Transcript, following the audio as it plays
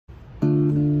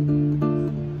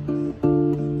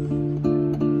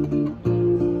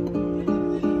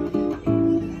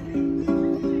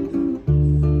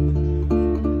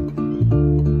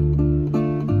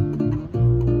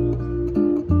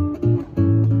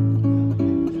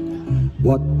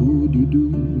What would you do?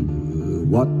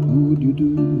 What would you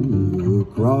do?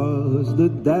 Across the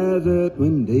desert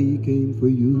when they came for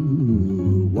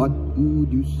you. What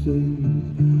would you say?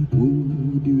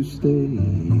 Would you stay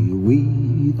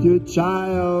with your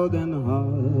child and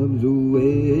arms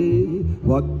away?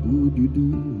 What would you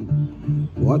do?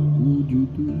 What would you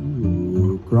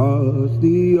do? Across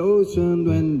the ocean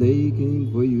when they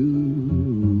came for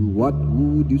you. What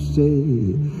would you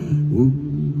say?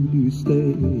 Would you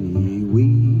stay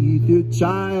with your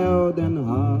child and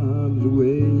arms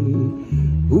away?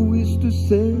 Who is to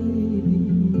say?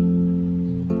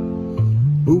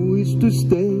 Who is to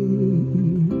stay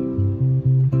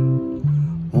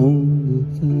on the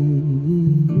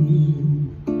sand,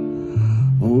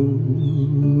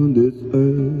 on this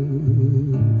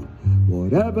earth?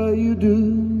 Whatever you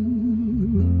do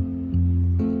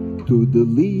to the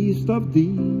least of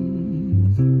these,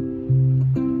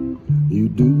 you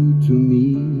do to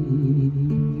me,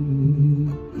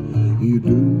 you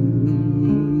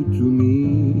do to me.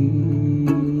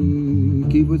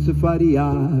 Que você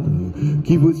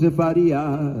faria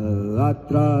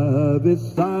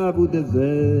atravessar o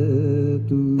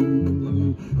deserto?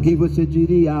 Que você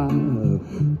diria,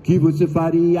 que você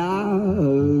faria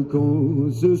com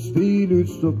seus filhos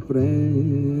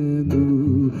sofrendo?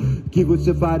 Que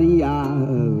você faria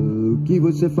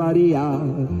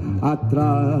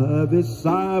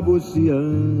atravessar o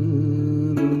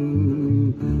oceano?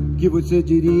 Que você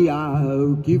diria,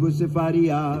 o que você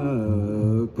faria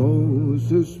com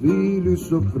seus filhos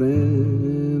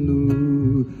sofrendo?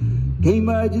 Quem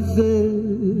vai dizer?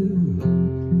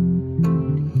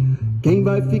 Quem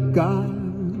vai ficar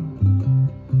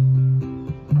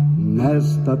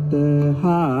nesta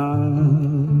terra,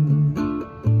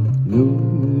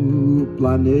 no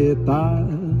planeta?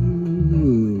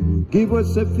 O que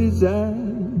você fizer,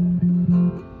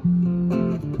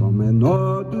 o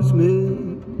menor dos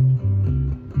meus,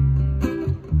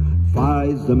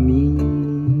 faz a mim,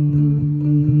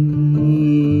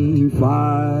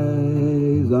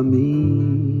 faz a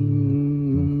mim.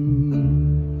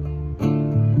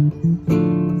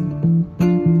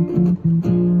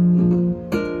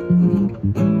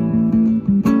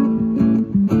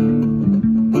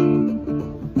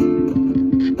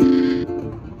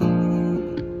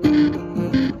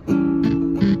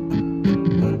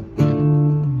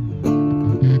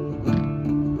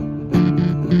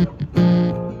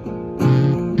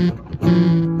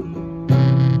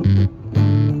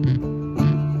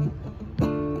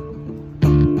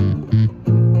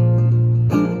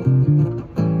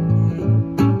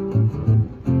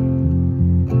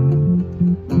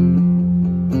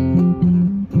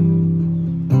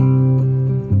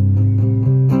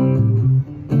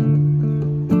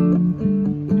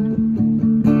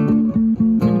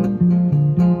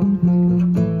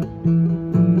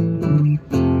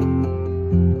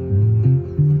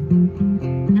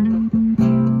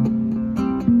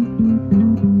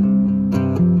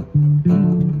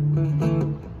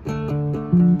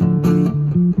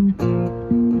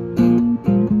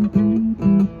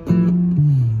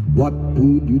 What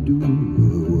would you do?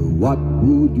 What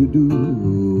would you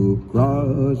do?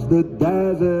 Cross the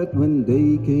desert when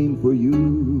they came for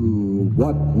you.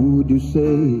 What would you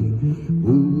say?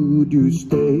 Would you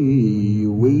stay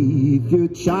with your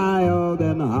child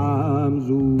and arms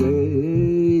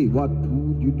away? What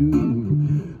would you do?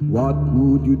 What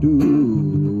would you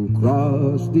do?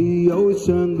 Cross the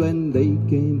ocean when they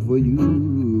came for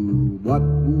you. What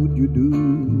would you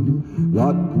do?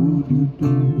 What would you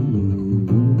do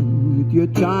with your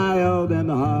child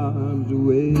and arms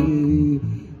away?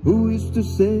 Who is to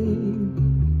say?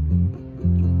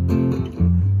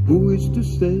 Who is to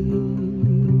say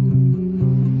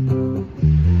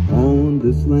on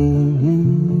this land,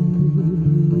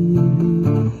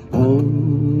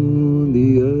 on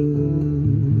the earth?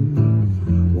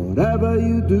 Whatever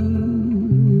you do,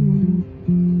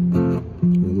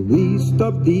 the least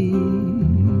of these,